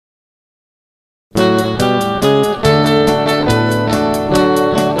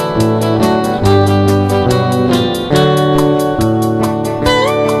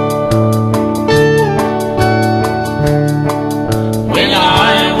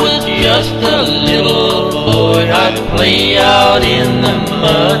play out in the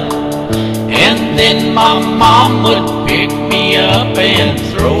mud. And then my mom would pick me up and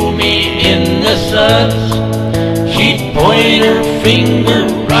throw me in the suds. She'd point her finger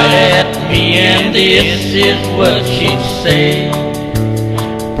right at me, and this is what she'd say: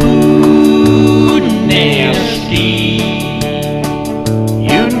 "Ooh, nasty,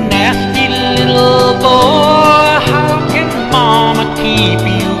 you nasty little boy, how can mama keep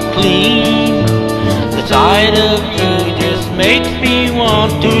you clean? The sight of you just makes me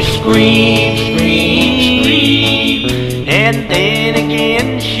want to scream, scream, scream." And then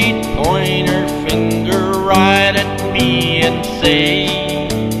again she'd point her finger right at me and say,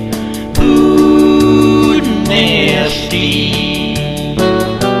 "Ooh, nasty."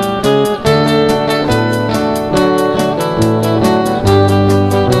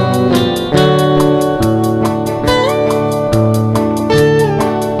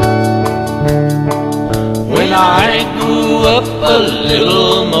 When I grew up a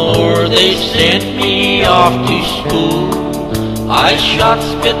little more, they sent me off to school. I shot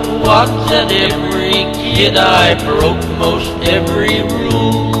spitwads at every kid, I broke most every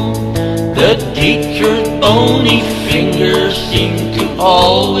rule. The teacher's bony fingers seemed to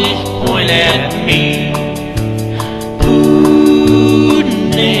always point at me. "Ooh,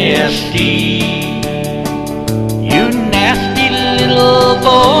 nasty, you nasty little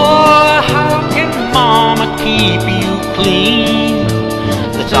boy, how can mama keep you clean?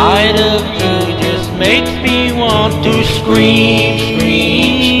 The sight of you just makes me want to scream,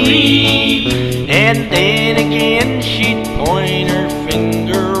 scream, scream." And then again she'd point her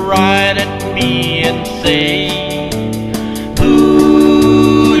finger right at me and say,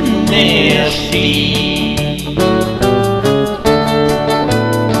 "Ooh, nasty."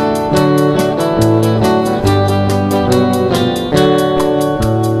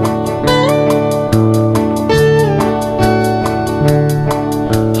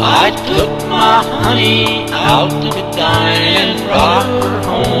 I took my honey out to dine and brought her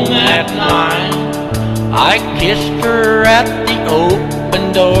home at 9. I kissed her at the open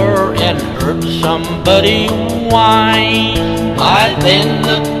door and heard somebody whine. I then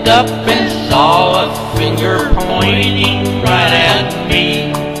looked up and saw a finger pointing right at me.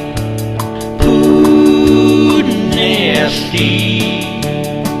 "Ooh, nasty,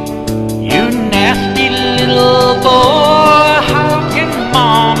 you nasty little boy, how can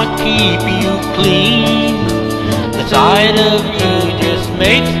mama keep you clean? The sight of you just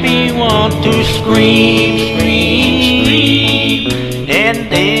makes me want to scream, scream, scream." And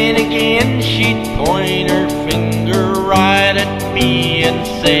then again she'd point her finger right at me and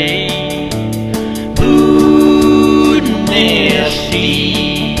say, "Ooh, nasty."